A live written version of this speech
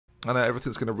And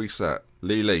everything's going to reset.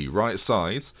 Lee, right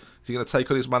side. Is he going to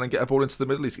take on his man and get a ball into the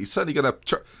middle? He's certainly going to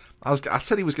try. I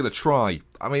said he was going to try.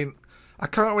 I mean, I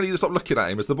can't really stop looking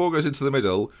at him as the ball goes into the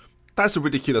middle. That's a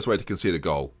ridiculous way to concede a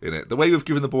goal, isn't it? The way we've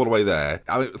given the ball away there.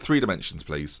 I mean, 3 dimensions,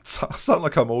 please. I sound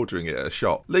like I'm ordering it at a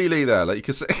shop. Lee there, like you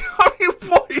can see. I mean,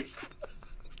 what is that?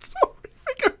 Sorry,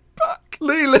 I go back.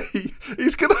 Lee,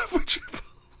 he's going to have a triple.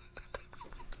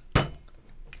 I'm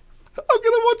going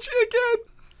to watch it again.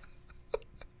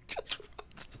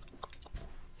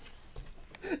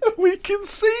 We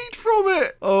concede from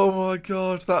it. Oh my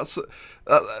god, that's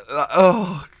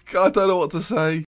oh, I don't know what to say.